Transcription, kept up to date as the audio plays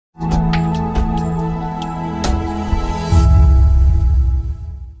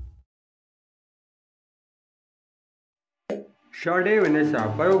Sade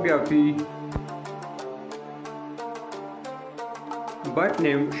Vanessa Biography. Birth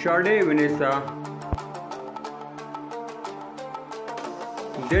name Sade Vanessa.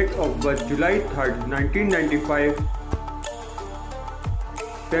 Date of birth July 3rd, 1995.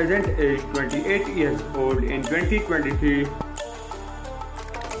 Present age 28 years old in 2023.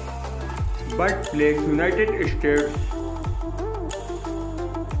 Birthplace United States.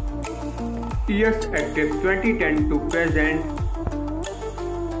 Years active 2010 to present.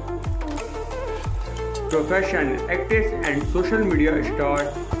 Profession actress and social media star.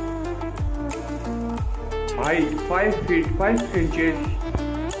 Height 5 feet 5 inches.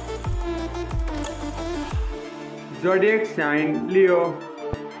 Zodiac sign Leo.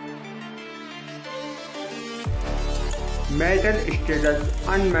 Marital status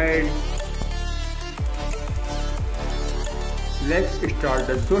unmarried. Let's start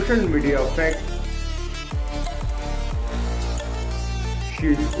the social media facts. She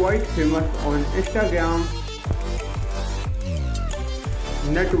is quite famous on Instagram.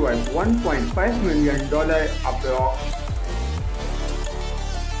 Net worth $1.5 million approx.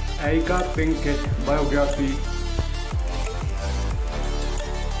 Pinkett Biography.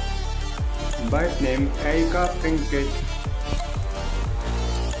 Birth name Pinkett.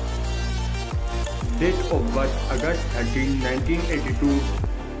 Date of birth August 13, 1982.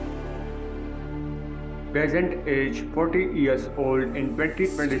 Present age 40 years old in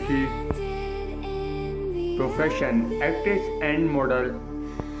 2023. Profession actress and model.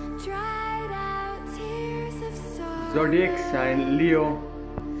 Zodiac sign Leo.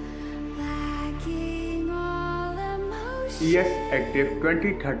 Years active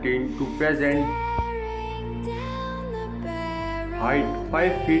 2013 to present. Height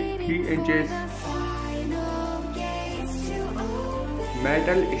 5 feet 3 inches.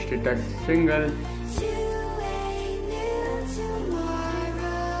 Marital status single.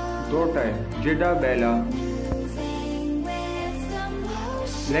 Daughter Jada Bella.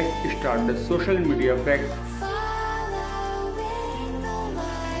 Let's start the social media facts.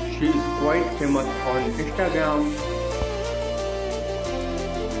 She is quite famous on Instagram.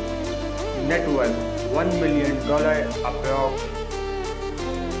 Net worth $1 million approx.